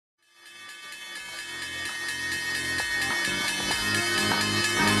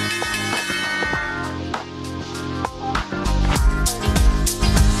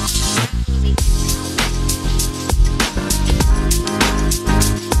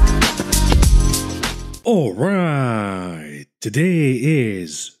All right. Today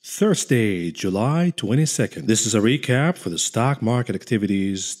is Thursday, July 22nd. This is a recap for the stock market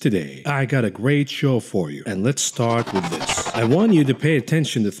activities today. I got a great show for you, and let's start with this. I want you to pay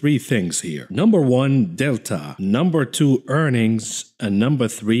attention to three things here. Number one, Delta. Number two, earnings. And number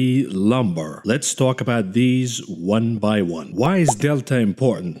three, lumber. Let's talk about these one by one. Why is Delta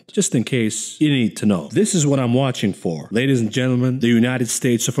important? Just in case you need to know. This is what I'm watching for. Ladies and gentlemen, the United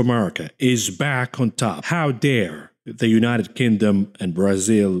States of America is back on top. How dare the United Kingdom and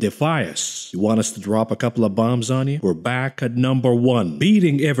Brazil defy us? You want us to drop a couple of bombs on you? We're back at number one,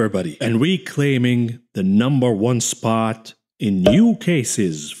 beating everybody and reclaiming the number one spot in new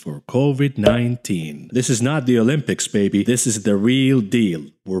cases for COVID-19. This is not the Olympics, baby. This is the real deal.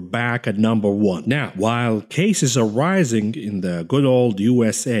 We're back at number one. Now, while cases are rising in the good old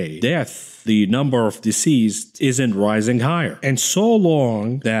USA, the number of deceased isn't rising higher. And so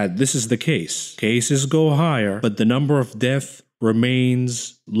long that this is the case, cases go higher, but the number of deaths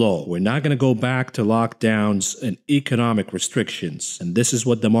remains low. We're not going to go back to lockdowns and economic restrictions. And this is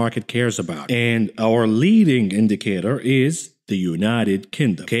what the market cares about. And our leading indicator is the United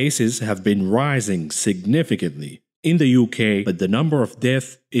Kingdom. Cases have been rising significantly in the UK, but the number of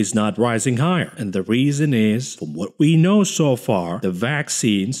deaths is not rising higher. And the reason is, from what we know so far, the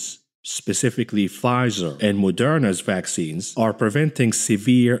vaccines, specifically Pfizer and Moderna's vaccines, are preventing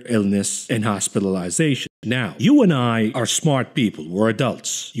severe illness and hospitalization. Now, you and I are smart people. We're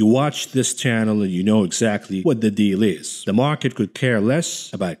adults. You watch this channel and you know exactly what the deal is. The market could care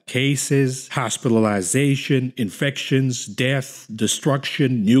less about cases, hospitalization, infections, death,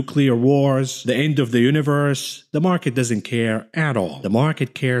 destruction, nuclear wars, the end of the universe. The market doesn't care at all. The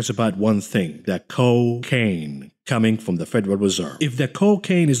market cares about one thing: the cocaine coming from the Federal Reserve. If the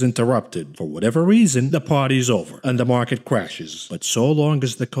cocaine is interrupted for whatever reason, the party's over and the market crashes. But so long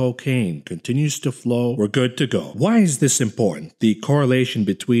as the cocaine continues to flow, we're good to go. Why is this important? The correlation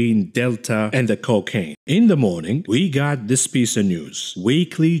between Delta and the cocaine. In the morning, we got this piece of news.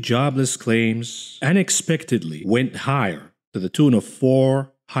 Weekly jobless claims unexpectedly went higher to the tune of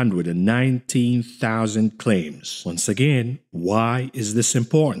 419,000 claims. Once again, why is this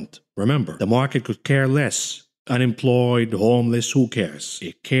important? Remember, the market could care less. Unemployed, homeless, who cares?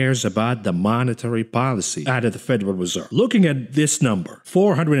 It cares about the monetary policy out of the Federal Reserve. Looking at this number,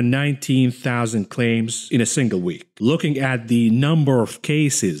 419,000 claims in a single week. Looking at the number of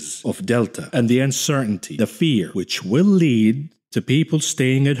cases of Delta and the uncertainty, the fear, which will lead to people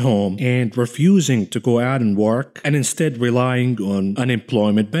staying at home and refusing to go out and work and instead relying on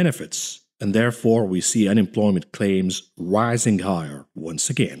unemployment benefits. And therefore, we see unemployment claims rising higher once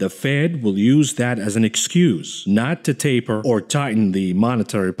again. The Fed will use that as an excuse not to taper or tighten the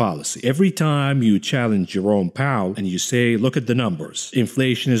monetary policy. Every time you challenge Jerome Powell and you say, look at the numbers,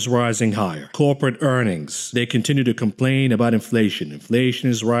 inflation is rising higher. Corporate earnings, they continue to complain about inflation. Inflation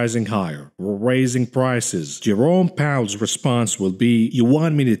is rising higher. We're raising prices. Jerome Powell's response will be, you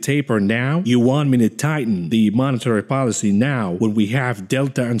want me to taper now? You want me to tighten the monetary policy now when we have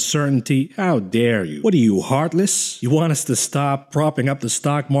Delta uncertainty? How dare you? What are you, heartless? You want us to stop propping up the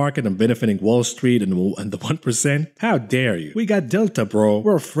stock market and benefiting Wall Street and the 1%? How dare you? We got Delta, bro.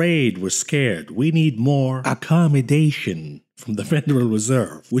 We're afraid. We're scared. We need more accommodation from the Federal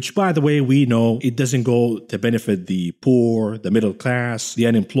Reserve, which, by the way, we know it doesn't go to benefit the poor, the middle class, the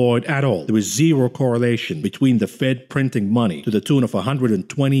unemployed at all. There is zero correlation between the Fed printing money to the tune of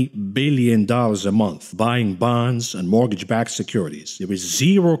 $120 billion a month, buying bonds and mortgage-backed securities. There is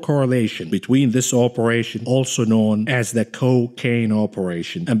zero correlation between this operation, also known as the cocaine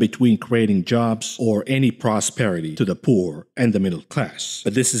operation, and between creating jobs or any prosperity to the poor and the middle class.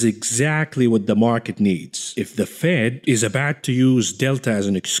 But this is exactly what the market needs. If the Fed is about to use Delta as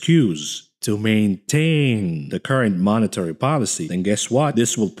an excuse to maintain the current monetary policy, then guess what?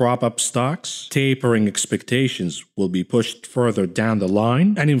 This will prop up stocks, tapering expectations will be pushed further down the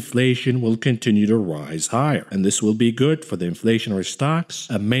line, and inflation will continue to rise higher. And this will be good for the inflationary stocks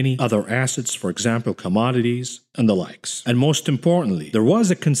and many other assets, for example, commodities and the likes. And most importantly, there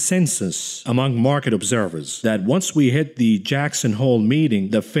was a consensus among market observers that once we hit the Jackson Hole meeting,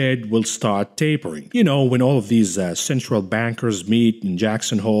 the Fed will start tapering. You know, when all of these central bankers meet in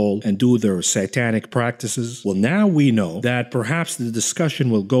Jackson Hole and do their satanic practices. Well, now we know that perhaps the discussion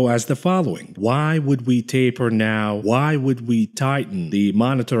will go as the following. Why would we taper now? Why would we tighten the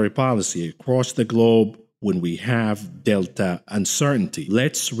monetary policy across the globe when we have Delta uncertainty?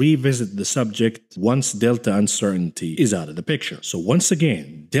 Let's revisit the subject once Delta uncertainty is out of the picture. So once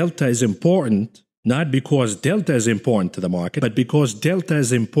again, Delta is important Not because delta is important to the market, but because delta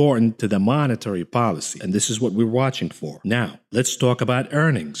is important to the monetary policy. And this is what we're watching for. Now, let's talk about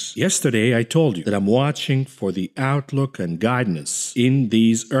earnings. Yesterday, I told you that I'm watching for the outlook and guidance in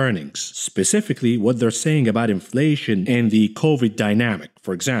these earnings, specifically what they're saying about inflation and the COVID dynamic.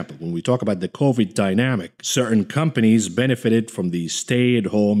 For example, when we talk about the COVID dynamic, certain companies benefited from the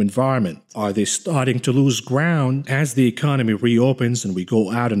stay-at-home environment. Are they starting to lose ground as the economy reopens and we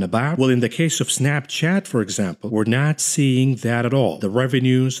go out and about? Well, in the case of Snapchat, for example, we're not seeing that at all. The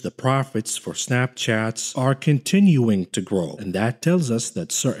revenues, the profits for Snapchats are continuing to grow. And that tells us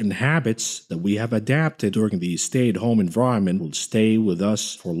that certain habits that we have adapted during the stay-at-home environment will stay with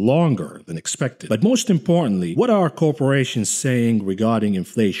us for longer than expected. But most importantly, what are corporations saying regarding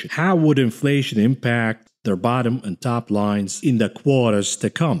inflation? How would inflation impact their bottom and top lines in the quarters to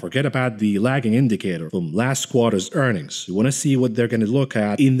come? Forget about the lagging indicator from last quarter's earnings. You want to see what they're going to look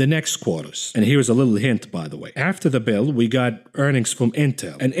at in the next quarters. And here's a little hint, by the way. After the bill, we got earnings from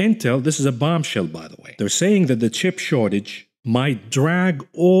Intel. And Intel, this is a bombshell, by the way. They're saying that the chip shortage might drag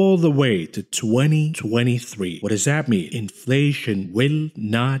all the way to 2023. What does that mean? Inflation will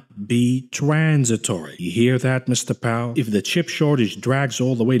not be transitory. You hear that, Mr. Powell? If the chip shortage drags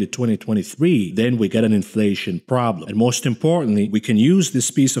all the way to 2023, then we get an inflation problem. And most importantly, we can use this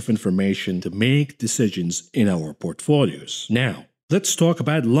piece of information to make decisions in our portfolios. Now, let's talk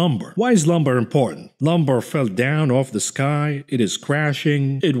about lumber. Why is lumber important? Lumber fell down off the sky. It is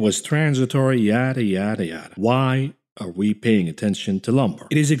crashing. It was transitory, yada, yada, yada. Why are we paying attention to lumber?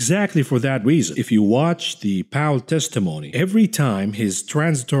 It is exactly for that reason. If you watch the Powell testimony, every time his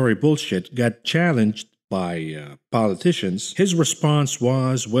transitory bullshit got challenged by politicians, his response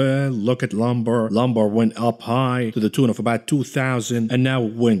was, well, look at lumber. Lumber went up high to the tune of about 2,000 and now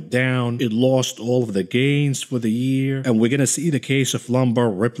it went down. It lost all of the gains for the year. And we're going to see the case of lumber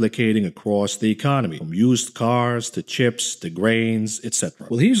replicating across the economy, from used cars to chips to grains, etc.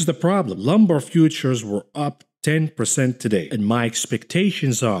 Well, here's the problem. Lumber futures were up 10% today, and my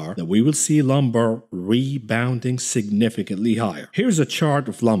expectations are that we will see lumber rebounding significantly higher. Here's a chart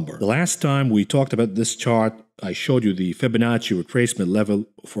of lumber. The last time we talked about this chart, I showed you the Fibonacci retracement level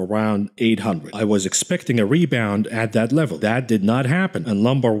for around 800. I was expecting a rebound at that level. That did not happen, and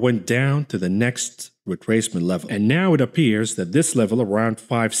lumber went down to the next retracement level. And now it appears that this level around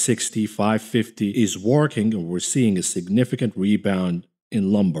 560, 550 is working, and we're seeing a significant rebound in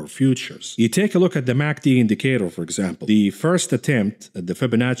lumber futures. You take a look at the MACD indicator, for example. The first attempt at the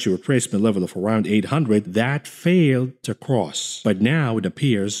Fibonacci retracement level of around 800, that failed to cross. But now it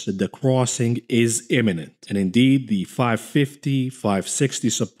appears that the crossing is imminent. And indeed, the 550, 560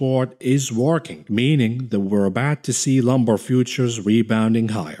 support is working, meaning that we're about to see lumber futures rebounding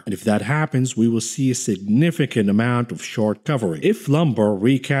higher. And if that happens, we will see a significant amount of short covering. If lumber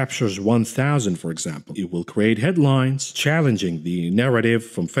recaptures 1,000, for example, it will create headlines challenging the narrative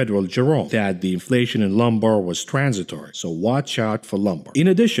from Federal Jerome that the inflation in lumber was transitory. So watch out for lumber. In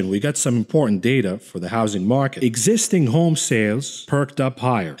addition, we got some important data for the housing market. Existing home sales perked up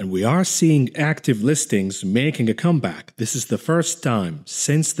higher, and we are seeing active listings making a comeback. This is the first time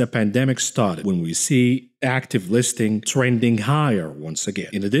since the pandemic started when we see active listing trending higher once again.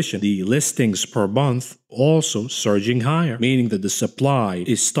 In addition, the listings per month also surging higher, meaning that the supply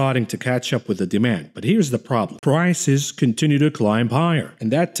is starting to catch up with the demand. But here's the problem. Prices continue to climb higher,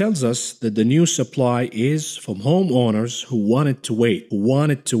 and that tells us that the new supply is from homeowners who wanted to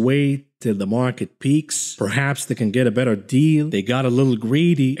wait till the market peaks. Perhaps they can get a better deal. They got a little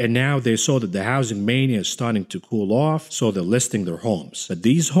greedy, and now they saw that the housing mania is starting to cool off, so they're listing their homes. But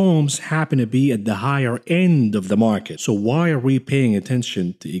these homes happen to be at the higher end of the market. So why are we paying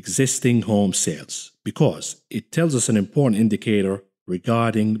attention to existing home sales? Because it tells us an important indicator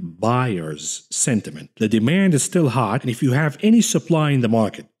regarding buyers' sentiment. The demand is still hot, and if you have any supply in the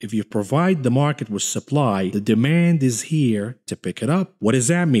market, if you provide the market with supply, the demand is here to pick it up. What does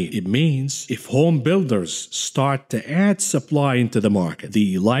that mean? It means if home builders start to add supply into the market,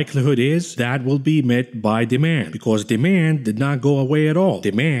 the likelihood is that will be met by demand, because demand did not go away at all.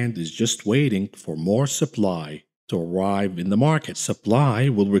 Demand is just waiting for more supply to arrive in the market. Supply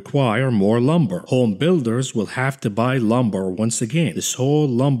will require more lumber. Home builders will have to buy lumber once again. This whole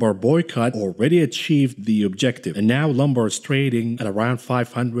lumber boycott already achieved the objective, and now lumber is trading at around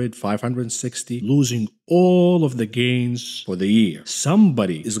 500, 560, losing all of the gains for the year.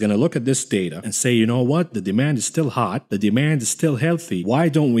 Somebody is going to look at this data and say, you know what? The demand is still hot. The demand is still healthy. Why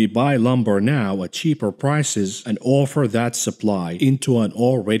don't we buy lumber now at cheaper prices and offer that supply into an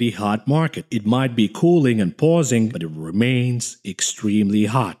already hot market? It might be cooling and pausing, but it remains extremely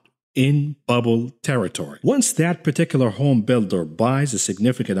hot. in bubble territory. Once that particular home builder buys a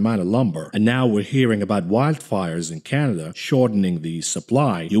significant amount of lumber, and now we're hearing about wildfires in Canada shortening the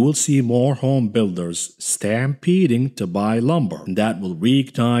supply, you will see more home builders stampeding to buy lumber, and that will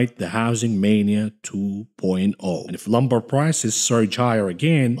reignite the housing mania 2.0. And if lumber prices surge higher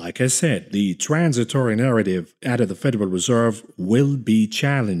again, like I said, the transitory narrative out of the Federal Reserve will be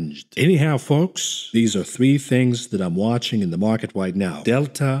challenged. Anyhow, folks, these are three things that I'm watching in the market right now: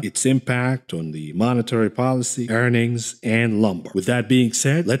 Delta, its impact on the monetary policy, earnings, and lumber. With that being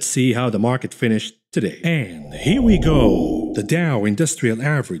said, let's see how the market finished today. And here we go. The Dow Industrial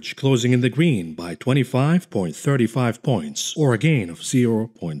Average closing in the green by 25.35 points, or a gain of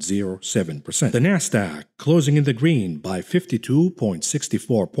 0.07%. The Nasdaq closing in the green by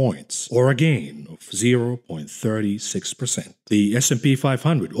 52.64 points, or a gain of 0.36%. The S&P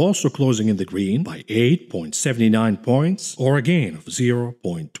 500 also closing in the green by 8.79 points, or a gain of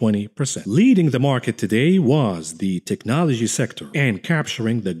 0.20%. Leading the market today was the technology sector and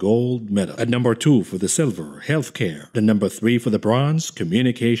capturing the gold medal. At number 2 for the silver, healthcare. The number 3 for the bronze,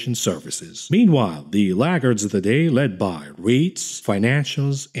 communication services. Meanwhile, the laggards of the day led by REITs,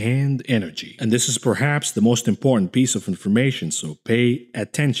 financials, and energy. And this is perhaps the most important piece of information, so pay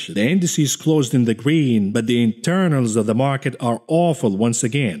attention. The indices closed in the green, but the internals of the market are awful once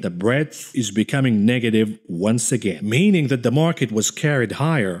again. The breadth is becoming negative once again, meaning that the market was carried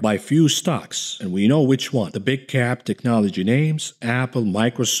higher by few stocks, and we know which one. The big cap technology names: Apple,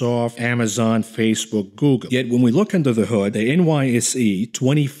 Microsoft, Amazon, Facebook, Google. Yet when we look under the hood, the NYSE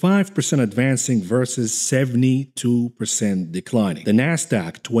 25% advancing versus 72% declining. The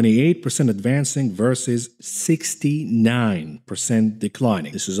Nasdaq 28% advancing versus 69%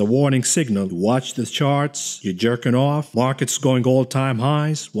 declining. This is a warning signal. You watch the charts, you're jerking off. Markets going all-time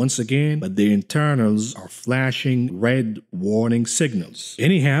highs once again, but the internals are flashing red warning signals.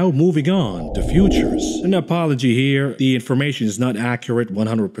 Anyhow, moving on to futures. An apology here, the information is not accurate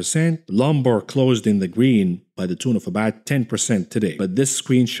 100%. Lumber closed in the green by the tune of about 10% today, but this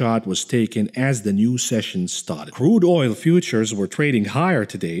screenshot was taken as the new session started. Crude oil futures were trading higher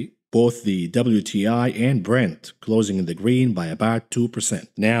today, both the WTI and Brent closing in the green by about 2%.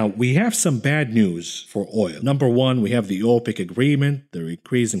 Now, we have some bad news for oil. Number 1, we have the OPEC agreement, they're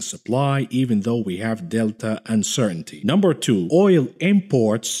increasing supply even though we have Delta uncertainty. Number 2, oil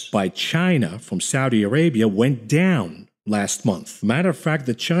imports by China from Saudi Arabia went down last month. Matter of fact,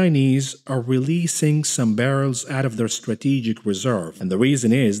 the Chinese are releasing some barrels out of their strategic reserve. And the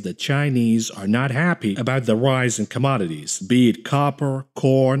reason is the Chinese are not happy about the rise in commodities, be it copper,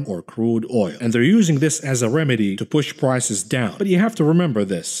 corn, or crude oil. And they're using this as a remedy to push prices down. But you have to remember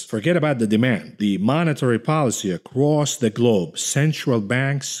this. Forget about the demand. The monetary policy across the globe, central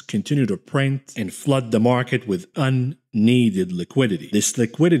banks continue to print and flood the market with needed liquidity. This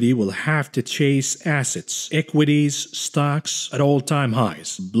liquidity will have to chase assets, equities, stocks at all-time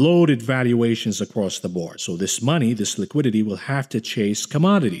highs, bloated valuations across the board. So this money, this liquidity will have to chase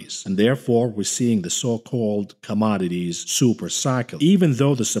commodities. And therefore, we're seeing the so-called commodities super cycle. Even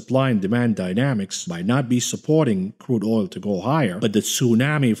though the supply and demand dynamics might not be supporting crude oil to go higher, but the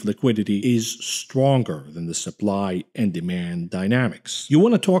tsunami of liquidity is stronger than the supply and demand dynamics. You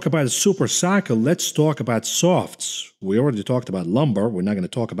want to talk about a super cycle? Let's talk about softs. We already talked about lumber. We're not going to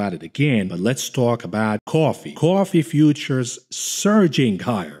talk about it again, but let's talk about coffee. Coffee futures surging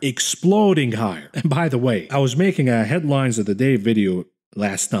higher, exploding higher. And by the way, I was making a headlines of the day video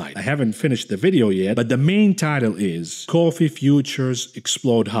last night. I haven't finished the video yet, but the main title is Coffee Futures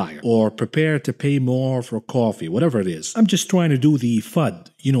Explode Higher, or Prepare to Pay More for Coffee, whatever it is. I'm just trying to do the FUD,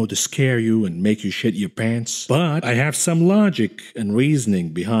 to scare you and make you shit your pants. But I have some logic and reasoning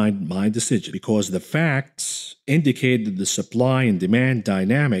behind my decision, because the facts indicate that the supply and demand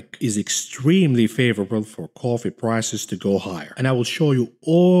dynamic is extremely favorable for coffee prices to go higher. And I will show you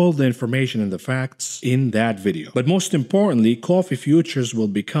all the information and the facts in that video. But most importantly, coffee futures will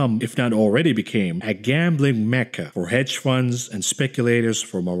become, if not already became, a gambling mecca for hedge funds and speculators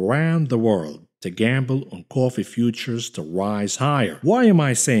from around the world to gamble on coffee futures to rise higher. Why am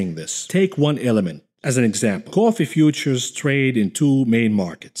I saying this? Take one element as an example. Coffee futures trade in two main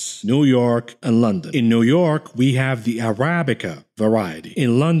markets, New York and London. In New York, we have the Arabica variety.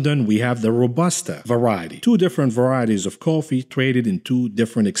 In London, we have the Robusta variety. Two different varieties of coffee traded in two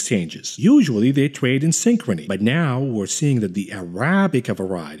different exchanges. Usually, they trade in synchrony, but now we're seeing that the Arabica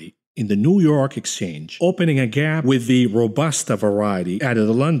variety in the New York exchange, opening a gap with the Robusta variety out of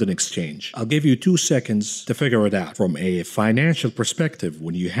the London exchange. I'll give you 2 seconds to figure it out. From a financial perspective,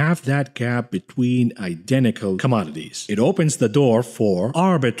 when you have that gap between identical commodities, it opens the door for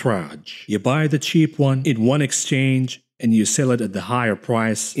arbitrage. You buy the cheap one in one exchange and you sell it at the higher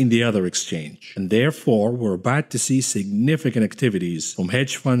price in the other exchange. And therefore, we're about to see significant activities from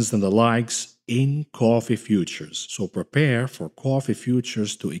hedge funds and the likes in coffee futures. So prepare for coffee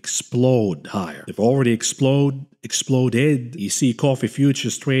futures to explode higher. They've already exploded. You see coffee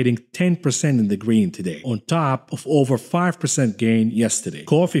futures trading 10% in the green today, on top of over 5% gain yesterday.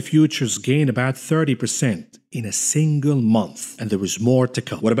 Coffee futures gained about 30% in a single month, and there is more to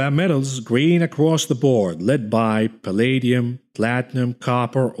come. What about metals? Green across the board, led by palladium, platinum,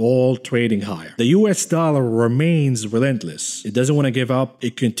 copper, all trading higher. The US dollar remains relentless. It doesn't want to give up.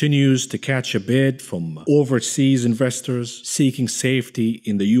 It continues to catch a bid from overseas investors seeking safety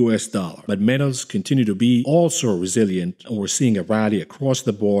in the US dollar. But metals continue to be also resilient, and we're seeing a rally across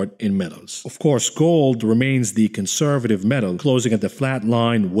the board in metals. Of course, gold remains the conservative metal, closing at the flat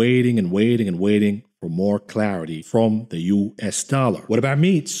line, waiting and waiting and waiting for more clarity from the US dollar. What about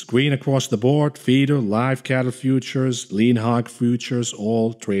meats? Green across the board, feeder, live cattle futures, lean hog futures,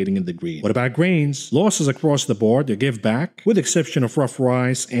 all trading in the green. What about grains? Losses across the board, they give back, with exception of rough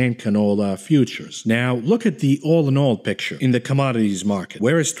rice and canola futures. Now, look at the all-in-all picture in the commodities market.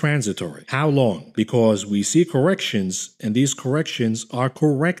 Where is transitory? How long? Because we see corrections, and these corrections are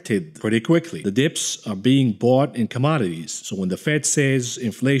corrected pretty quickly. The dips are being bought in commodities. So when the Fed says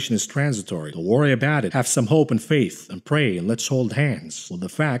inflation is transitory, don't worry about it. Have some hope and faith and pray, and let's hold hands. Well, the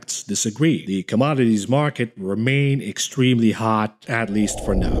facts disagree. The commodities market remain extremely hot, at least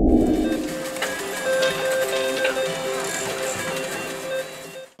for now.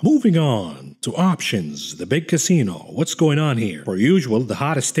 Moving on to options, the big casino. What's going on here? Per usual, the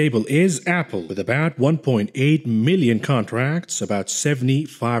hottest table is Apple, with about 1.8 million contracts. About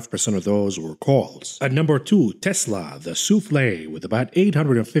 75% of those were calls. At number 2, Tesla, the souffle, with about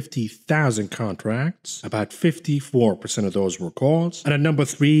 850,000 contracts. About 54% of those were calls. And at number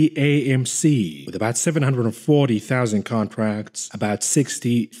 3, AMC, with about 740,000 contracts. About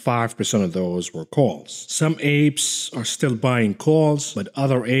 65% of those were calls. Some apes are still buying calls, but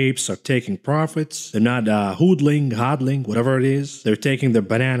other apes are taking profits. They're not hodling, whatever it is. They're taking their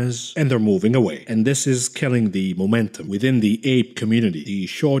bananas and they're moving away. And this is killing the momentum within the ape community. The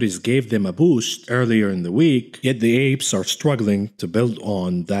shorties gave them a boost earlier in the week, yet the apes are struggling to build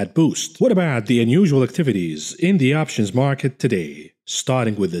on that boost. What about the unusual activities in the options market today?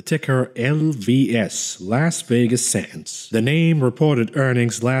 Starting with the ticker LVS, Las Vegas Sands. The name reported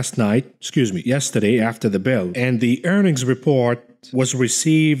earnings yesterday after the bell, and the earnings report was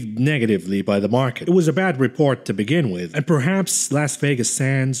received negatively by the market. It was a bad report to begin with, and perhaps Las Vegas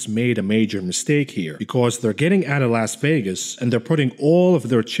Sands made a major mistake here, because they're getting out of Las Vegas and they're putting all of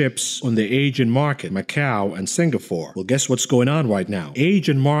their chips on the Asian market, Macau and Singapore. Well, guess what's going on right now?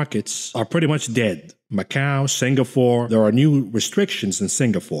 Asian markets are pretty much dead. Macau, Singapore, there are new restrictions in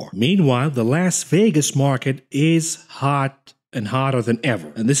Singapore. Meanwhile, the Las Vegas market is hot and hotter than ever.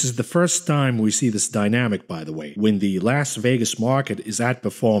 And this is the first time we see this dynamic, by the way, when the Las Vegas market is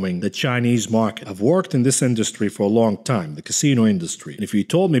outperforming the Chinese market. I've worked in this industry for a long time, the casino industry. And if you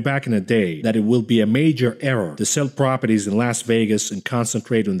told me back in the day that it will be a major error to sell properties in Las Vegas and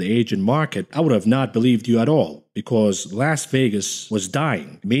concentrate on the Asian market, I would have not believed you at all, because Las Vegas was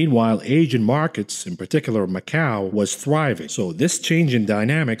dying. Meanwhile, Asian markets, in particular Macau, was thriving. So this change in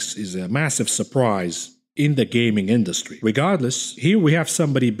dynamics is a massive surprise in the gaming industry. Regardless, here we have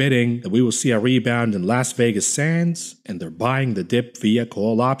somebody betting that we will see a rebound in Las Vegas Sands, and they're buying the dip via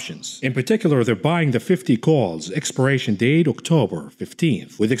call options. In particular, they're buying the 50 calls, expiration date October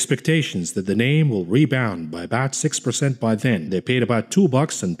 15th, with expectations that the name will rebound by about 6% by then. They paid about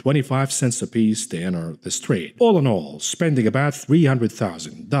 $2.25 a piece to enter this trade. All in all, spending about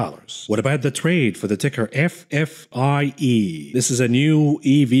 $300,000. What about the trade for the ticker FFIE? This is a new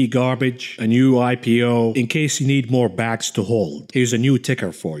EV garbage, a new IPO, in case you need more bags to hold. Here's a new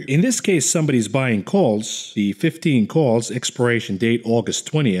ticker for you. In this case, somebody's buying calls, the 15 calls, expiration date August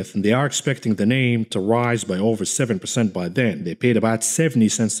 20th, and they are expecting the name to rise by over 7% by then. They paid about 70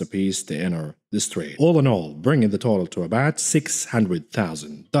 cents a piece to enter this trade. All in all, bringing the total to about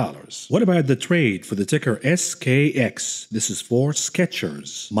 $600,000. What about the trade for the ticker SKX? This is for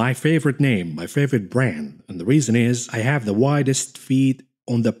Skechers. My favorite name, my favorite brand. And the reason is I have the widest feet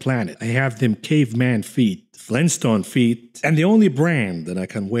on the planet. I have them caveman feet, Flintstone feet, and the only brand that I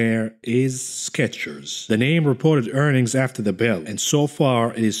can wear is Skechers. The name reported earnings after the bell, and so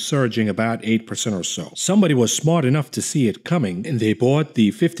far it is surging about 8% or so. Somebody was smart enough to see it coming, and they bought the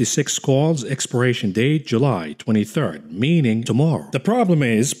 56 calls, expiration date July 23rd, meaning tomorrow. The problem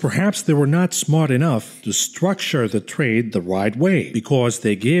is, perhaps they were not smart enough to structure the trade the right way, because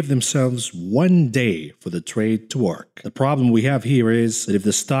they gave themselves 1 day for the trade to work. The problem we have here is that if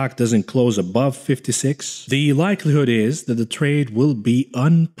the stock doesn't close above 56, the likelihood is that the trade will be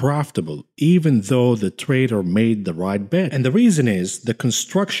unprofitable, even though the trader made the right bet. And the reason is the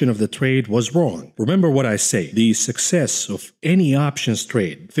construction of the trade was wrong. Remember what I say, the success of any options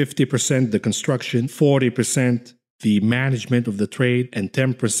trade, 50% the construction, 40% the management of the trade, and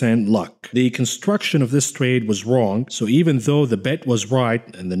 10% luck. The construction of this trade was wrong, so even though the bet was right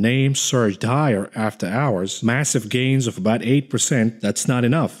and the name surged higher after hours, massive gains of about 8%, that's not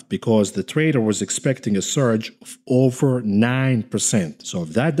enough because the trader was expecting a surge of over 9%. So if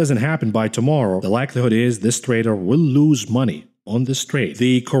that doesn't happen by tomorrow, the likelihood is this trader will lose money on this trade.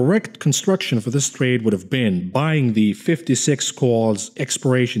 The correct construction for this trade would have been buying the 56 calls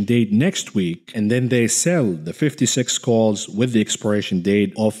expiration date next week, and then they sell the 56 calls with the expiration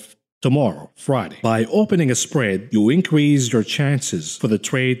date of tomorrow, Friday. By opening a spread, you increase your chances for the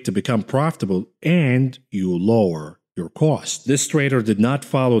trade to become profitable and you lower your cost. This trader did not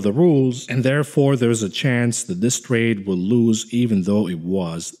follow the rules, and therefore there's a chance that this trade will lose even though it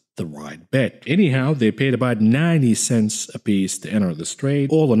was the right bet. Anyhow, they paid about 90 cents a piece to enter this trade,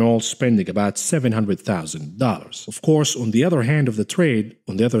 all in all spending about $700,000. Of course, on the other hand of the trade,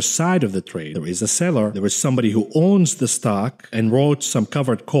 on the other side of the trade, there is a seller. There is somebody who owns the stock and wrote some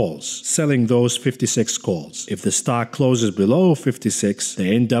covered calls, selling those 56 calls. If the stock closes below 56,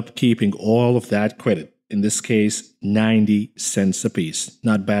 they end up keeping all of that credit. In this case, 90 cents a piece.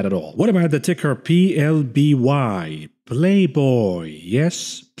 Not bad at all. What about the ticker PLBY? Playboy.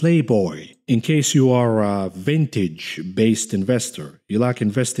 Yes, Playboy. In case you are a vintage-based investor, you like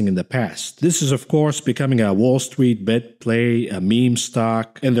investing in the past. This is, of course, becoming a Wall Street bet play, a meme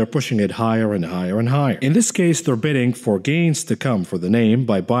stock, and they're pushing it higher and higher and higher. In this case, they're bidding for gains to come for the name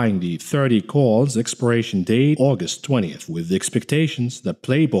by buying the 30 calls expiration date August 20th, with the expectations that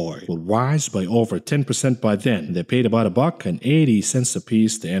Playboy will rise by over 10% by then. They paid about $1.80 a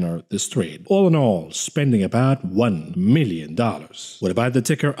piece to enter this trade. All in all, spending about $1 million. What about the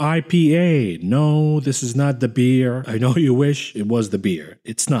ticker IPA? No, this is not the beer. I know you wish it was the beer.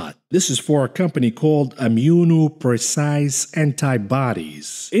 It's not. This is for a company called Immunoprecise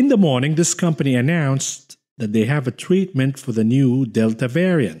Antibodies. In the morning, this company announced that they have a treatment for the new Delta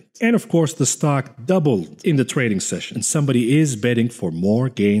variant. And of course, the stock doubled in the trading session, and somebody is betting for more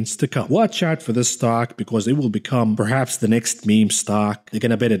gains to come. Watch out for this stock because it will become perhaps the next meme stock. They're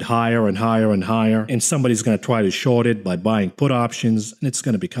going to bet it higher and higher and higher, and somebody's going to try to short it by buying put options, and it's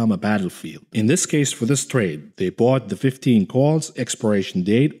going to become a battlefield. In this case, for this trade, they bought the 15 calls, expiration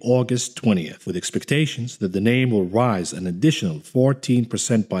date August 20th, with expectations that the name will rise an additional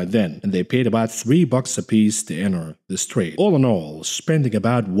 14% by then, and they paid about $3 a piece to enter this trade. All in all, spending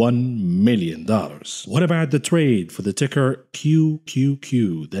about $1 million. What about the trade for the ticker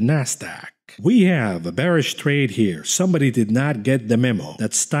QQQ, the Nasdaq? We have a bearish trade here. Somebody did not get the memo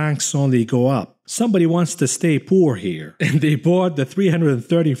that stocks only go up. Somebody wants to stay poor here, and they bought the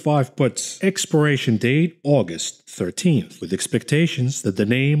 335 puts. Expiration date August 13th, with expectations that the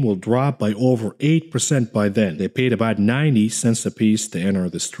name will drop by over 8% by then. They paid about 90 cents a piece to enter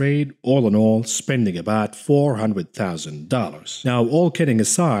this trade, all in all spending about $400,000. Now, all kidding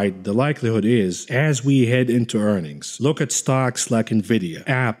aside, the likelihood is, as we head into earnings, look at stocks like Nvidia,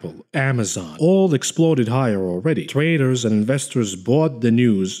 Apple, Amazon, all exploded higher already. Traders and investors bought the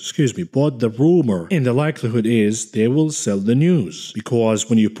rumor, and the likelihood is they will sell the news, because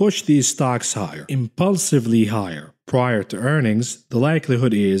when you push these stocks higher, impulsively higher, prior to earnings, the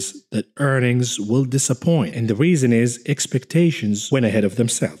likelihood is that earnings will disappoint, and the reason is expectations went ahead of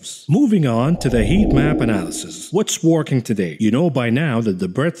themselves. Moving on to the heat map analysis. What's working today? You know by now that the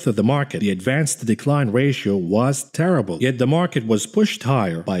breadth of the market, the advance to decline ratio was terrible, yet the market was pushed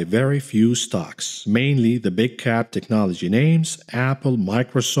higher by very few stocks, mainly the big cap technology names, Apple,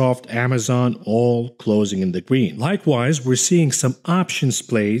 Microsoft, Amazon, all closing in the green. Likewise, we're seeing some options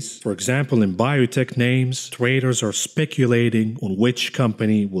plays. For example, in biotech names, traders are speculating on which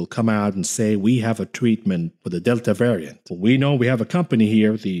company will come out and say we have a treatment for the Delta variant. We know we have a company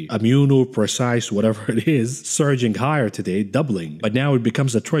here, the Immunoprecise, whatever it is, surging higher today, doubling. But now it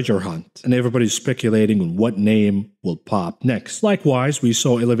becomes a treasure hunt, and everybody's speculating on what name will pop next. Likewise, we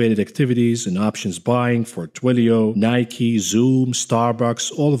saw elevated activities in options buying for Twilio, Nike, Zoom,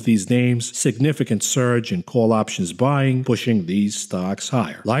 Starbucks, all of these names, significant surge in call options buying, pushing these stocks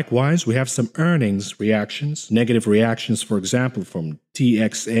higher. Likewise, we have some earnings reactions, negative reactions, for example, from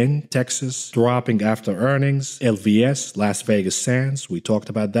TXN, Texas, dropping after earnings. LVS, Las Vegas Sands, we talked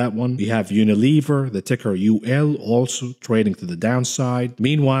about that one. We have Unilever, the ticker UL, also trading to the downside.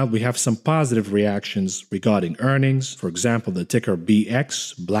 Meanwhile, we have some positive reactions regarding earnings. For example, the ticker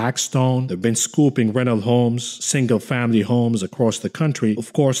BX, Blackstone. They've been scooping rental homes, single-family homes across the country.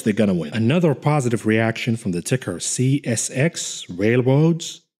 Of course, they're gonna win. Another positive reaction from the ticker CSX,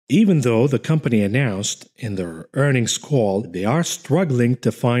 Railroads. Even though the company announced in their earnings call they are struggling to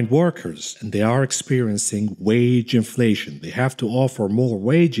find workers and they are experiencing wage inflation. They have to offer more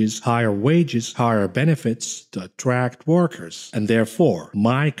wages, higher benefits to attract workers. And therefore,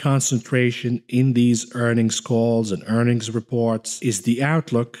 my concentration in these earnings calls and earnings reports is the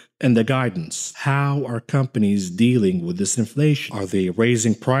outlook and the guidance. How are companies dealing with this inflation? Are they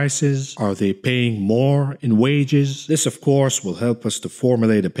raising prices? Are they paying more in wages? This, of course, will help us to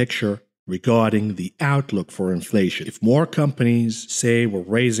formulate a picture regarding the outlook for inflation. If more companies say we're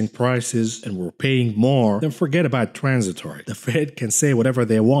raising prices and we're paying more, then forget about transitory. The Fed can say whatever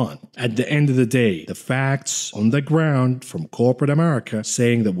they want. At the end of the day, the facts on the ground from corporate America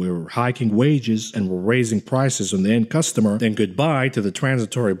saying that we're hiking wages and we're raising prices on the end customer, then goodbye to the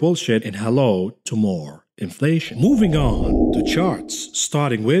transitory bullshit and hello to more inflation. Moving on to charts,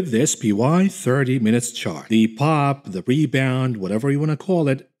 starting with the SPY 30 minutes chart. The pop, the rebound, whatever you want to call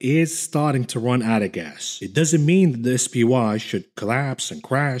it, is starting to run out of gas. It doesn't mean that the SPY should collapse and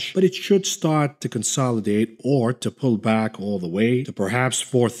crash, but it should start to consolidate or to pull back all the way to perhaps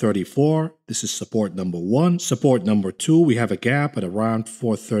 434. This is support number 1. Support number 2, we have a gap at around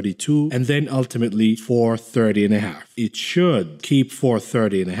 432, and then ultimately 430.5. It should keep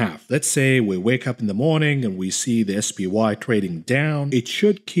 430.5. Let's say we wake up in the morning and we see the SPY trading down. It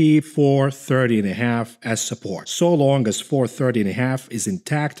should keep 430.5 as support. So long as 430.5 is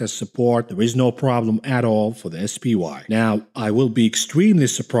intact as support, there is no problem at all for the SPY. Now, I will be extremely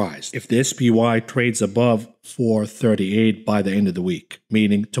surprised if the SPY trades above 438 by the end of the week,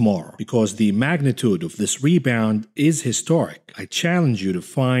 meaning tomorrow, because the magnitude of this rebound is historic. I challenge you to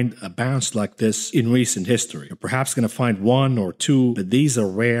find a bounce like this in recent history. You're perhaps going to find one or two, but these are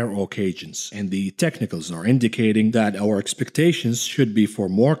rare occasions, and the technicals are indicating that our expectations should be for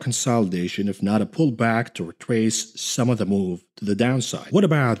more consolidation, if not a pullback, to retrace some of the move to the downside. What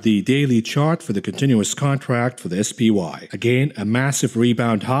about the daily chart for the continuous contract for the SPY? Again, a massive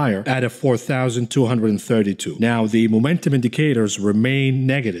rebound higher at a 4,232. Now, the momentum indicators remain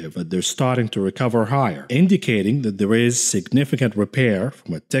negative, but they're starting to recover higher, indicating that there is significant repair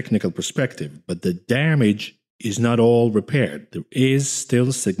from a technical perspective, but the damage is not all repaired. There is still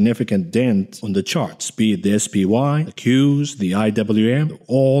a significant dent on the charts, be it the SPY, the Qs, the IWM, they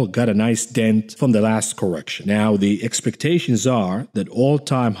all got a nice dent from the last correction. Now, the expectations are that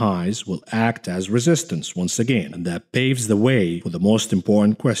all-time highs will act as resistance once again, and that paves the way for the most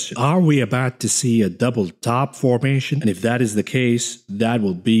important question. Are we about to see a double top formation? And if that is the case, that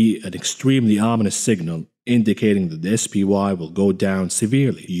will be an extremely ominous signal indicating that the SPY will go down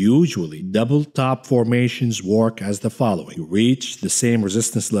severely. Usually, double top formations work as the following. You reach the same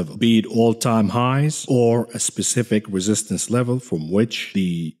resistance level, be it all-time highs or a specific resistance level from which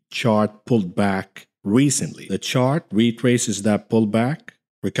the chart pulled back recently. The chart retraces that pullback,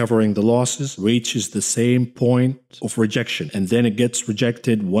 recovering the losses, reaches the same point of rejection, and then it gets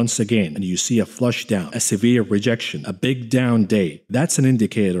rejected once again, and you see a flush down, a severe rejection, a big down day. That's an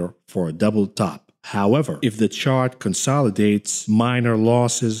indicator for a double top. However, if the chart consolidates minor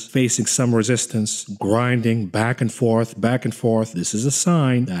losses, facing some resistance, grinding back and forth, this is a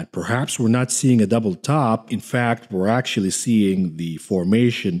sign that perhaps we're not seeing a double top. In fact, we're actually seeing the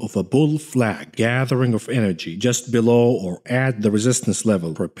formation of a bull flag, gathering of energy just below or at the resistance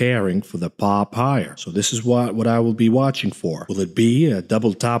level, preparing for the pop higher. So this is what I will be watching for. Will it be a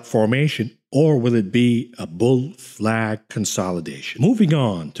double top formation, or will it be a bull flag consolidation? Moving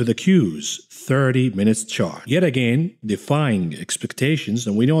on to the Qs 30 minutes chart. Yet again, defying expectations,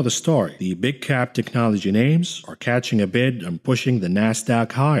 and we know the story. The big cap technology names are catching a bid and pushing the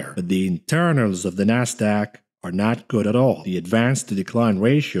Nasdaq higher, but the internals of the Nasdaq are not good at all. The advance to decline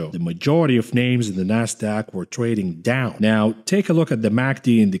ratio, the majority of names in the Nasdaq were trading down. Now, take a look at the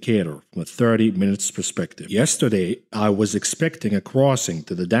MACD indicator from a 30 minutes perspective. Yesterday, I was expecting a crossing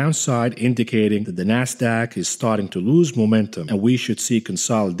to the downside, indicating that the Nasdaq is starting to lose momentum and we should see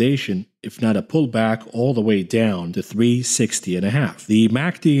consolidation if not a pullback all the way down to 360.5. The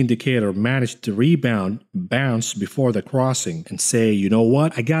MACD indicator managed to rebound, bounce before the crossing and say, you know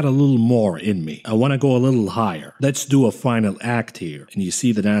what, I got a little more in me. I want to go a little higher. Let's do a final act here. And you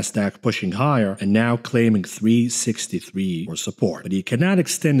see the NASDAQ pushing higher and now claiming 363 for support. But you cannot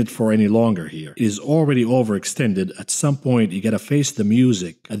extend it for any longer here. It is already overextended. At some point, you got to face the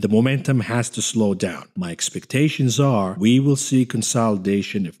music and the momentum has to slow down. My expectations are we will see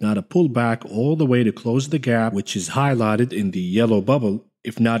consolidation, if not a pullback, all the way to close the gap, which is highlighted in the yellow bubble,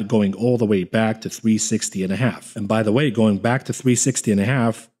 if not going all the way back to 360.5. And by the way, going back to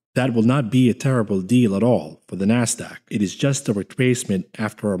 360.5, that will not be a terrible deal at all for the NASDAQ. It is just a retracement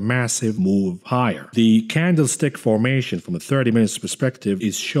after a massive move higher. The candlestick formation from a 30 minutes perspective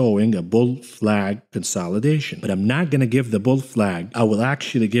is showing a bull flag consolidation. But I'm not going to give the bull flag. I will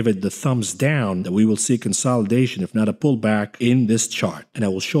actually give it the thumbs down that we will see consolidation, if not a pullback, in this chart. And I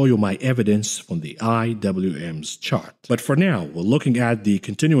will show you my evidence from the IWM's chart. But for now, we're looking at the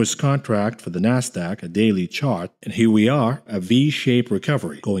continuous contract for the NASDAQ, a daily chart. And here we are, a V-shaped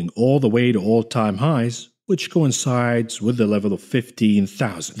recovery, going all the way to all-time highs, which coincides with the level of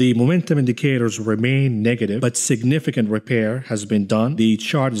 15,000. The momentum indicators remain negative, but significant repair has been done. The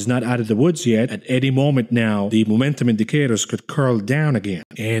chart is not out of the woods yet. At any moment now, the momentum indicators could curl down again.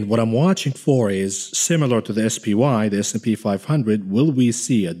 And what I'm watching for is, similar to the SPY, the S&P 500, will we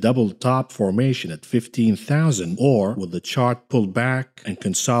see a double top formation at 15,000, or will the chart pull back and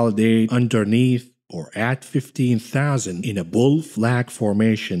consolidate underneath or at 15,000 in a bull flag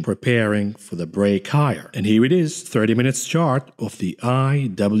formation, preparing for the break higher? And here it is, 30 minutes chart of the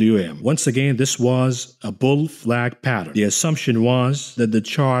IWM. Once again, this was a bull flag pattern. The assumption was that the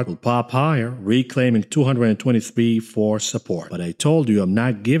chart will pop higher, reclaiming 223 for support. But I told you I'm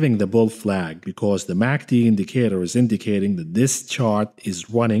not giving the bull flag because the MACD indicator is indicating that this chart is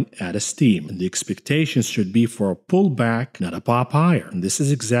running out of steam. And the expectations should be for a pullback, not a pop higher. And this is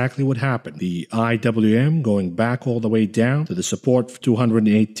exactly what happened. The IWM going back all the way down to the support of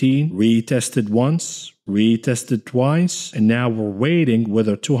 218, retested once, retested twice, and now we're waiting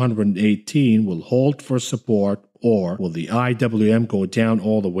whether 218 will hold for support or will the IWM go down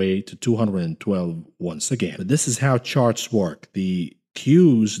all the way to 212 once again. But this is how charts work. The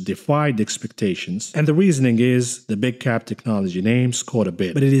Qs defied expectations, and the reasoning is the big cap technology names caught a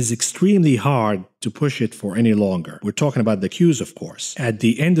bid, but it is extremely hard to push it for any longer. We're talking about the Qs, of course. At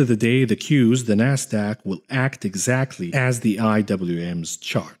the end of the day, the Qs, the NASDAQ, will act exactly as the IWM's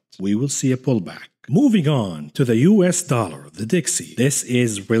chart. We will see a pullback. Moving on to the US dollar, the Dixie. This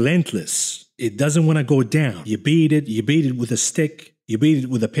is relentless. It doesn't want to go down. You beat it with a stick, you beat it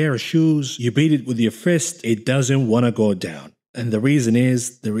with a pair of shoes, you beat it with your fist. It doesn't want to go down. And the reason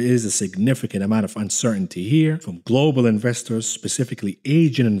is there is a significant amount of uncertainty here from global investors, specifically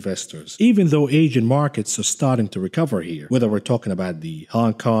Asian investors. Even though Asian markets are starting to recover here, whether we're talking about the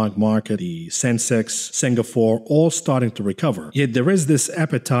Hong Kong market, the Sensex, Singapore, all starting to recover, yet there is this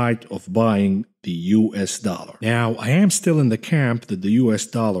appetite of buying the US dollar. Now, I am still in the camp that the US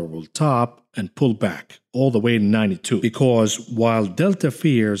dollar will top and pull back all the way to 92, because while Delta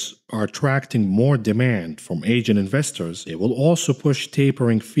fears are attracting more demand from Asian investors, they will also push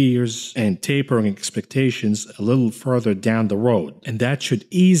tapering fears and tapering expectations a little further down the road, and that should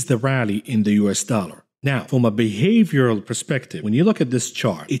ease the rally in the US dollar. Now, from a behavioral perspective, when you look at this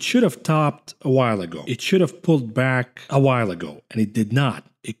chart, it should have topped a while ago. It should have pulled back a while ago, and it did not.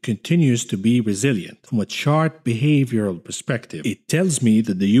 It continues to be resilient. From a chart behavioral perspective, it tells me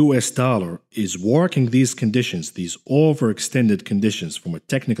that the US dollar is working these conditions, these overextended conditions from a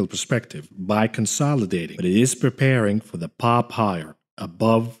technical perspective by consolidating, but it is preparing for the pop higher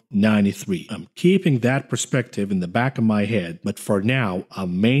above 93. I'm keeping that perspective in the back of my head, but for now,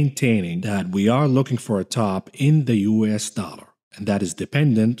 I'm maintaining that we are looking for a top in the US dollar, and that is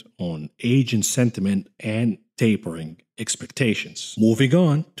dependent on Asian sentiment and tapering expectations. Moving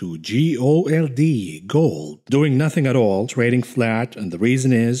on to GOLD, gold. Doing nothing at all, trading flat, and the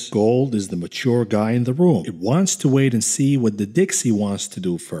reason is gold is the mature guy in the room. It wants to wait and see what the Dixie wants to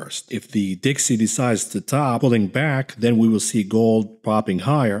do first. If the Dixie decides to top, pulling back, then we will see gold popping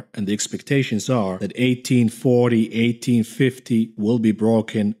higher, and the expectations are that 1840, 1850 will be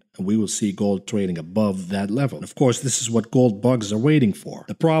broken, and we will see gold trading above that level. And of course, this is what gold bugs are waiting for.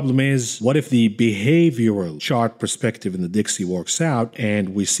 The problem is, what if the behavioral chart perspective in the Dixie works out and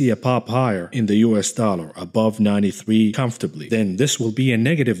we see a pop higher in the US dollar above 93 comfortably? Then this will be a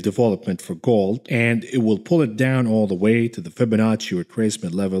negative development for gold, and it will pull it down all the way to the Fibonacci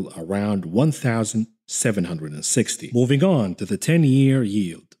retracement level around 1,760. Moving on to the 10-year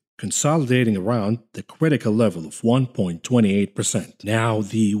yield. consolidating around the critical level of 1.28%. Now,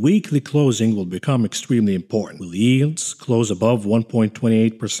 the weekly closing will become extremely important. Will yields close above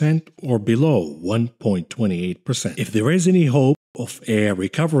 1.28% or below 1.28%? If there is any hope of a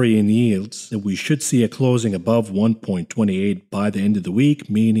recovery in yields, then we should see a closing above 1.28 by the end of the week,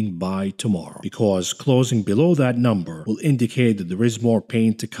 meaning by tomorrow. Because closing below that number will indicate that there is more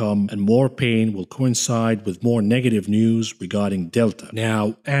pain to come, and more pain will coincide with more negative news regarding Delta.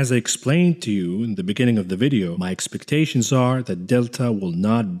 Now, as I explained to you in the beginning of the video, my expectations are that Delta will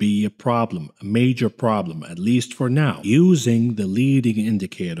not be a problem, a major problem, at least for now, using the leading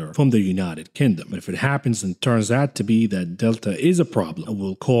indicator from the United Kingdom. But if it happens and turns out to be that Delta is a problem, it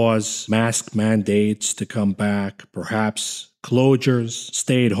will cause mask mandates to come back, perhaps closures,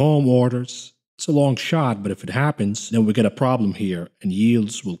 stay-at-home orders. It's a long shot, but if it happens, then we get a problem here and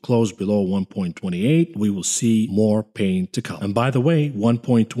yields will close below 1.28. We will see more pain to come. And by the way,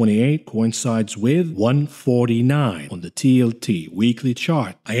 1.28 coincides with 149 on the TLT weekly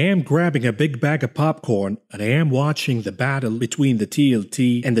chart. I am grabbing a big bag of popcorn and I am watching the battle between the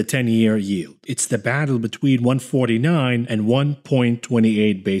TLT and the 10-year yield. It's the battle between 149 and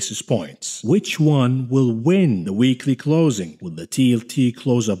 1.28 basis points. Which one will win the weekly closing? Will the TLT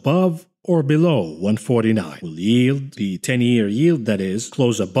close above or below 149? Will yield, the 10-year yield that is,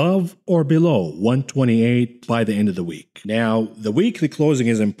 close above or below 128 by the end of the week? Now, the weekly closing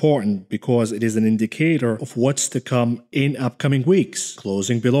is important because it is an indicator of what's to come in upcoming weeks.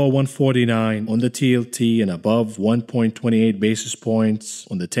 Closing below 149 on the TLT and above 1.28 basis points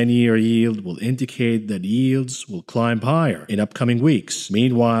on the 10-year yield will indicate that yields will climb higher in upcoming weeks.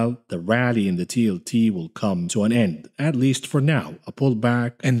 Meanwhile, the rally in the TLT will come to an end, at least for now, a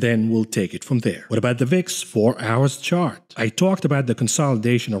pullback, and then we'll take it from there. What about the VIX 4-hour chart? I talked about the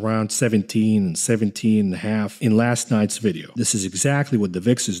consolidation around 17 and 17.5 in last night's video. This is exactly what the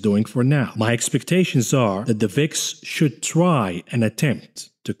VIX is doing for now. My expectations are that the VIX should try and attempt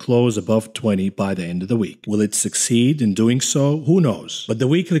to close above 20 by the end of the week. Will it succeed in doing so? Who knows? But the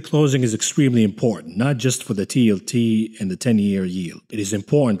weekly closing is extremely important, not just for the TLT and the 10-year yield. It is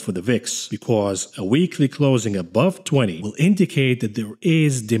important for the VIX because a weekly closing above 20 will indicate that there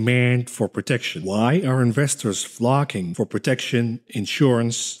is demand for protection. Why are investors flocking for protection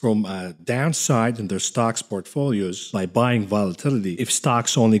insurance from a downside in their stocks portfolios by buying volatility if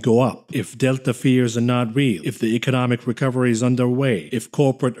stocks only go up, if Delta fears are not real, if the economic recovery is underway, if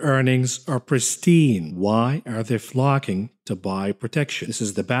corporate earnings are pristine? Why are they flocking to buy protection? This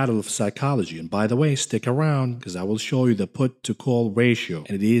is the battle of psychology. And by the way, stick around because I will show you the put to call ratio.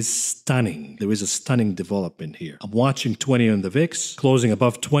 And it is stunning. There is a stunning development here. I'm watching 20 on the VIX. Closing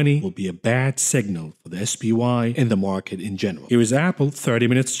above 20 will be a bad signal for the SPY and the market in general. Here is Apple 30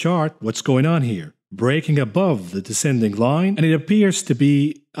 minutes chart. What's going on here? Breaking above the descending line, and it appears to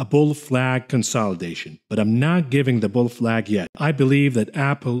be a bull flag consolidation. But I'm not giving the bull flag yet. I believe that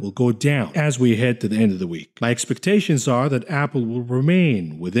Apple will go down as we head to the end of the week. My expectations are that Apple will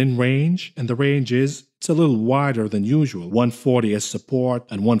remain within range, and the range is it's a little wider than usual, 140 as support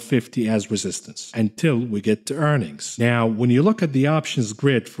and 150 as resistance, until we get to earnings. Now, when you look at the options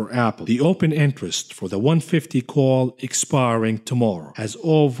grid for Apple, the open interest for the 150 call expiring tomorrow has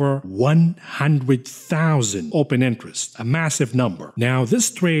over 100,000 open interest, a massive number. Now,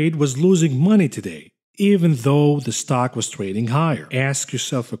 this trade was losing money today, even though the stock was trading higher. Ask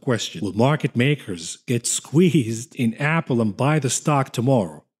yourself a question. Will market makers get squeezed in Apple and buy the stock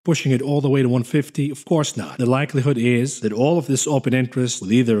tomorrow, pushing it all the way to 150? Of course not. The likelihood is that all of this open interest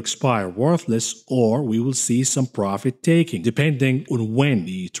will either expire worthless or we will see some profit taking, depending on when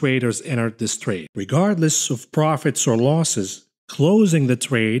the traders entered this trade. Regardless of profits or losses, closing the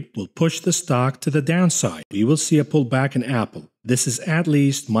trade will push the stock to the downside. We will see a pullback in Apple. This is at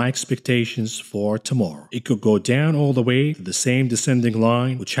least my expectations for tomorrow. It could go down all the way to the same descending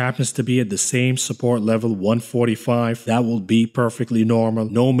line, which happens to be at the same support level, 145. That will be perfectly normal.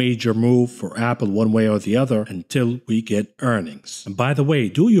 No major move for Apple one way or the other until we get earnings. And by the way,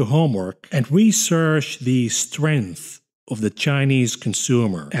 do your homework and research the strength of the Chinese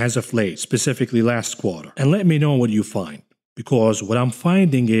consumer as of late, specifically last quarter. And let me know what you find. Because what I'm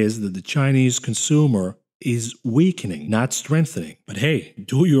finding is that the Chinese consumer is weakening, not strengthening. But hey,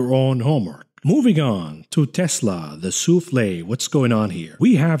 do your own homework. Moving on to Tesla, the souffle. What's going on here?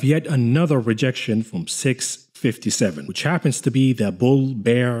 We have yet another rejection from 657, which happens to be the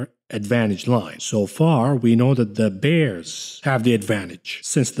bull-bear advantage line. So far, we know that the bears have the advantage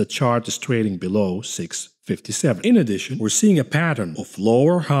since the chart is trading below 657. 657. In addition, we're seeing a pattern of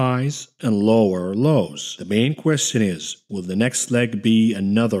lower highs and lower lows. The main question is, will the next leg be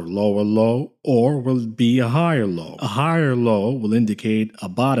another lower low or will it be a higher low? A higher low will indicate a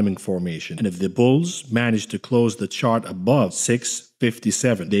bottoming formation, and if the bulls manage to close the chart above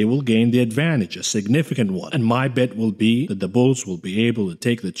 657, they will gain the advantage, a significant one. And my bet will be that the bulls will be able to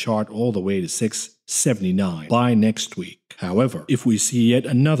take the chart all the way to 679 by next week. However, if we see yet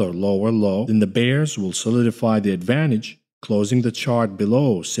another lower low, then the bears will solidify the advantage, closing the chart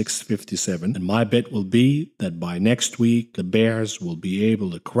below 657, and my bet will be that by next week, the bears will be able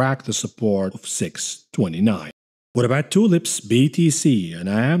to crack the support of 629. What about tulips BTC? And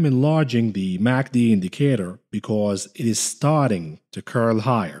I am enlarging the MACD indicator because it is starting to curl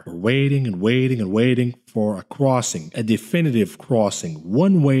higher. We're waiting and waiting and waiting for a crossing, a definitive crossing,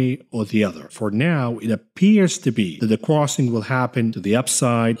 one way or the other. For now, it appears to be that the crossing will happen to the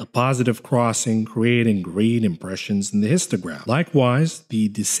upside, a positive crossing creating green impressions in the histogram. Likewise, the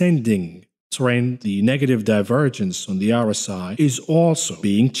descending trend, the negative divergence on the RSI, is also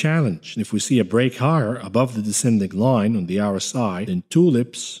being challenged. If we see a break higher above the descending line on the RSI, then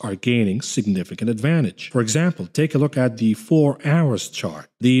tulips are gaining significant advantage. For example, take a look at the 4 hours chart.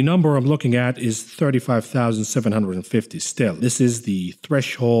 The number I'm looking at is 35,750 still. This is the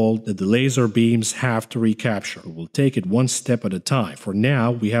threshold that the laser beams have to recapture. We'll take it one step at a time. For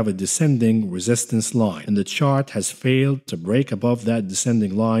now, we have a descending resistance line, and the chart has failed to break above that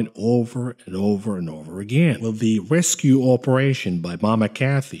descending line over and over and over again. Will the rescue operation by Mama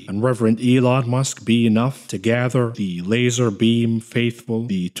Kathy and Reverend Elon Musk be enough to gather the laser beam faithful,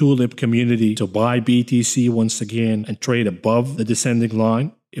 the tulip community, to buy BTC once again and trade above the descending line?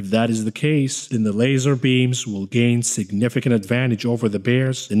 If that is the case, then the laser beams will gain significant advantage over the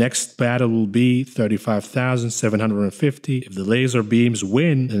bears. The next battle will be 35,750. If the laser beams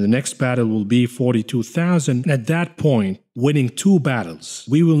win, then the next battle will be 42,000. And at that point, winning 2 battles,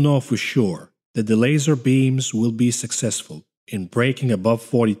 we will know for sure that the laser beams will be successful in breaking above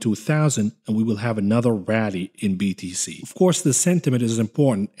 42,000, and we will have another rally in BTC. Of course, the sentiment is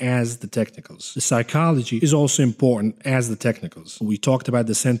important as the technicals. The psychology is also important as the technicals. We talked about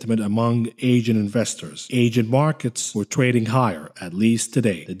the sentiment among Asian investors. Asian markets were trading higher, at least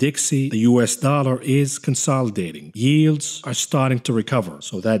today. The Dixie, the US dollar, is consolidating. Yields are starting to recover,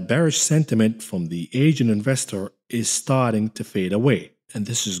 so that bearish sentiment from the Asian investor is starting to fade away. And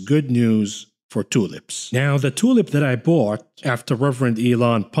this is good news for tulips. Now, the tulip that I bought after Reverend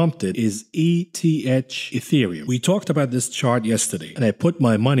Elon pumped it is ETH Ethereum. We talked about this chart yesterday, and I put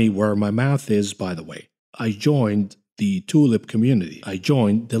my money where my mouth is, by the way. I joined the tulip community. I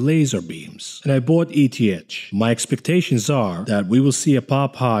joined the laser beams, and I bought ETH. My expectations are that we will see a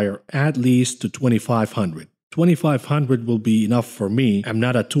pop higher at least to 2,500. 2,500 will be enough for me. I'm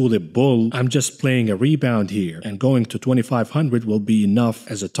not a tulip bull. I'm just playing a rebound here, and going to 2,500 will be enough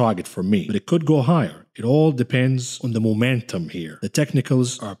as a target for me. But it could go higher. It all depends on the momentum here. The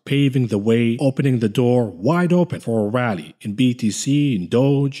technicals are paving the way, opening the door wide open for a rally in BTC, in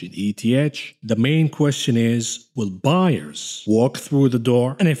Doge, in ETH. The main question is, will buyers walk through the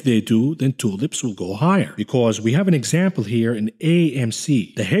door? And if they do, then tulips will go higher. Because we have an example here in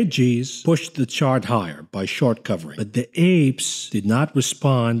AMC. The hedgies pushed the chart higher by short covering, but the apes did not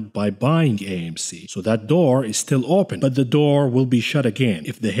respond by buying AMC. So that door is still open, but the door will be shut again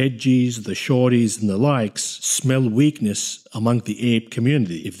if the hedgies, the shorties, and the likes smell weakness among the ape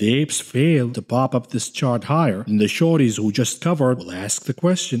community. If the apes fail to pop up this chart higher, then the shorties who just covered will ask the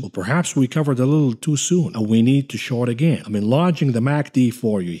question, well, perhaps we covered a little too soon and we need to short again. I'm enlarging the MACD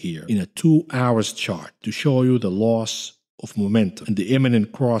for you here in a 2 hours chart to show you the loss of momentum and the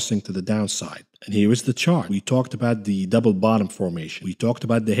imminent crossing to the downside. And here is the chart. We talked about the double bottom formation. We talked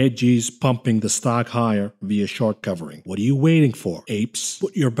about the hedgies pumping the stock higher via short covering. What are you waiting for, apes?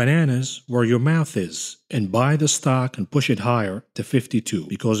 Put your bananas where your mouth is and buy the stock and push it higher to 52.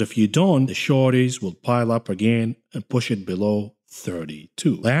 Because if you don't, the shorties will pile up again and push it below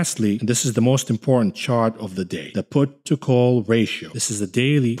 32. Lastly, and this is the most important chart of the day, the put to call ratio. This is the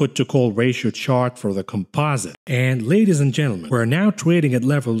daily put to call ratio chart for the composite. And ladies and gentlemen, we're now trading at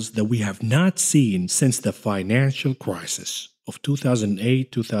levels that we have not seen since the financial crisis of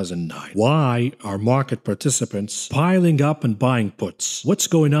 2008-2009. Why are market participants piling up and buying puts? What's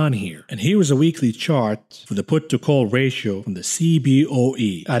going on here? And here is a weekly chart for the put to call ratio from the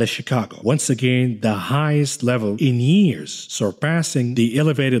CBOE out of Chicago. Once again, the highest level in years, surpassing the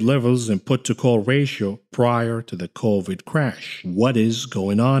elevated levels in put to call ratio prior to the COVID crash. What is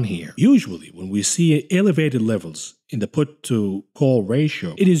going on here? Usually, when we see elevated levels in the put to call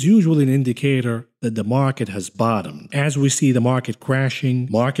ratio, it is usually an indicator that the market has bottomed. As we see the market crashing,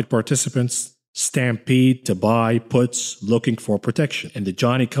 market participants stampede to buy puts looking for protection. And the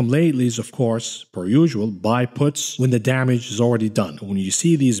Johnny-come-latelys, of course, per usual, buy puts when the damage is already done. When you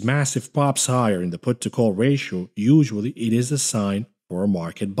see these massive pops higher in the put-to-call ratio, usually it is a sign for a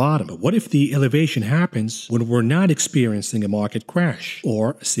market bottom. But what if the elevation happens when we're not experiencing a market crash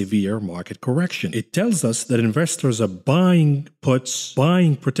or a severe market correction? It tells us that investors are buying puts,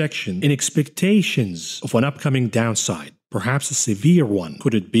 buying protection in expectations of an upcoming downside. Perhaps a severe one.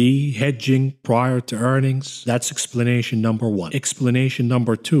 Could it be hedging prior to earnings? That's explanation number one. Explanation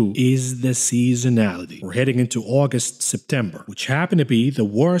number two is the seasonality. We're heading into August, September, which happen to be the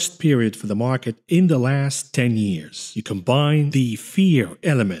worst period for the market in the last 10 years. You combine the fear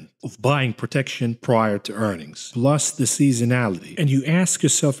element of buying protection prior to earnings, plus the seasonality. And you ask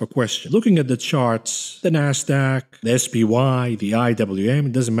yourself a question. Looking at the charts, the NASDAQ, the SPY, the IWM,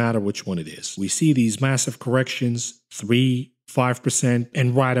 it doesn't matter which one it is. We see these massive corrections, 3-5%,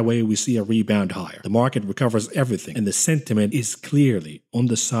 and right away we see a rebound higher. The market recovers everything, and the sentiment is clearly on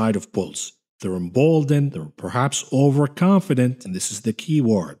the side of bulls. They're emboldened, they're perhaps overconfident, and this is the key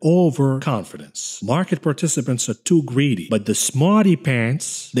word, overconfidence. Market participants are too greedy, but the smarty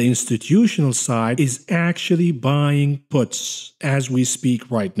pants, the institutional side, is actually buying puts as we speak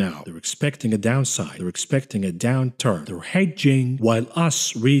right now. They're expecting a downside, they're expecting a downturn, they're hedging, while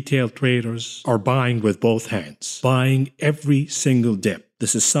us retail traders are buying with both hands, buying every single dip.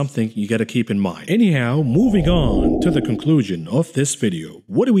 This is something you gotta keep in mind. Anyhow, moving on to the conclusion of this video.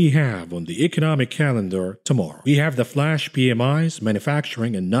 What do we have on the economic calendar tomorrow? We have the flash PMIs,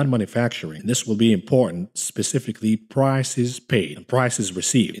 manufacturing and non-manufacturing. This will be important, specifically prices paid and prices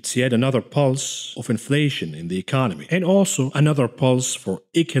received. It's yet another pulse of inflation in the economy and also another pulse for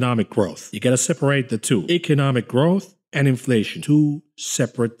economic growth. You gotta separate the two. Economic growth and inflation, two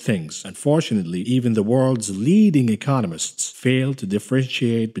separate things. Unfortunately, even the world's leading economists fail to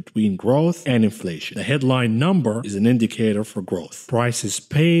differentiate between growth and inflation. The headline number is an indicator for growth. Prices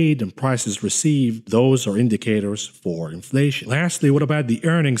paid and prices received, those are indicators for inflation. Lastly, what about the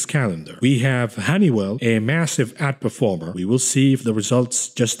earnings calendar? We have Honeywell, a massive outperformer. We will see if the results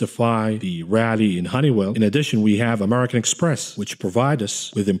justify the rally in Honeywell. In addition, we have American Express, which provide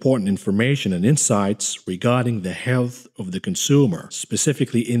us with important information and insights regarding the health of the consumer,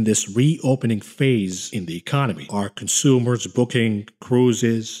 specifically in this reopening phase in the economy. Are consumers booking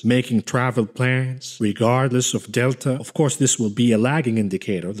cruises, making travel plans, regardless of Delta? Of course, this will be a lagging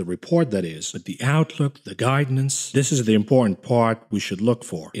indicator, the report that is, but the outlook, the guidance, this is the important part we should look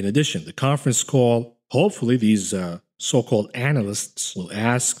for. In addition, the conference call, hopefully these so-called analysts will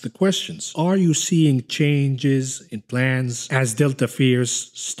ask the questions. Are you seeing changes in plans as Delta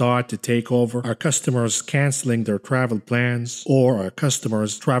fears start to take over? Are customers canceling their travel plans, or are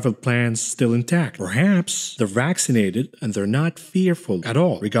customers' travel plans still intact? Perhaps they're vaccinated and they're not fearful at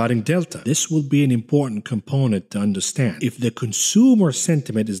all regarding Delta. This will be an important component to understand. If the consumer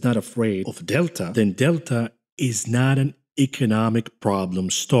sentiment is not afraid of Delta, then Delta is not an economic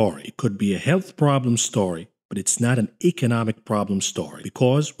problem story. It could be a health problem story, but it's not an economic problem story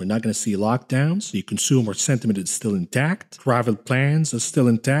because we're not going to see lockdowns. The consumer sentiment is still intact. Travel plans are still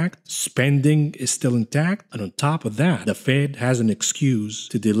intact. Spending is still intact. And on top of that, the Fed has an excuse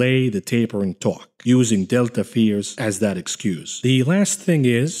to delay the tapering talk, using Delta fears as that excuse. The last thing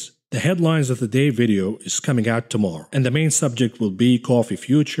is, the headlines of the day video is coming out tomorrow, and the main subject will be coffee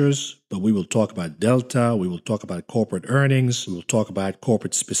futures, but we will talk about Delta, we will talk about corporate earnings, we will talk about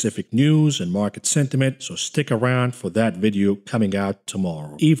corporate-specific news and market sentiment, so stick around for that video coming out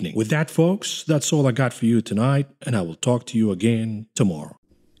tomorrow evening. With that, folks, that's all I got for you tonight, and I will talk to you again tomorrow.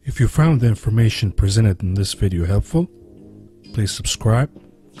 If you found the information presented in this video helpful, please subscribe,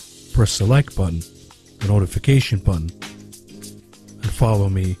 press the like button, the notification button, and follow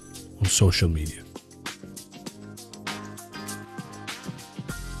me on social media.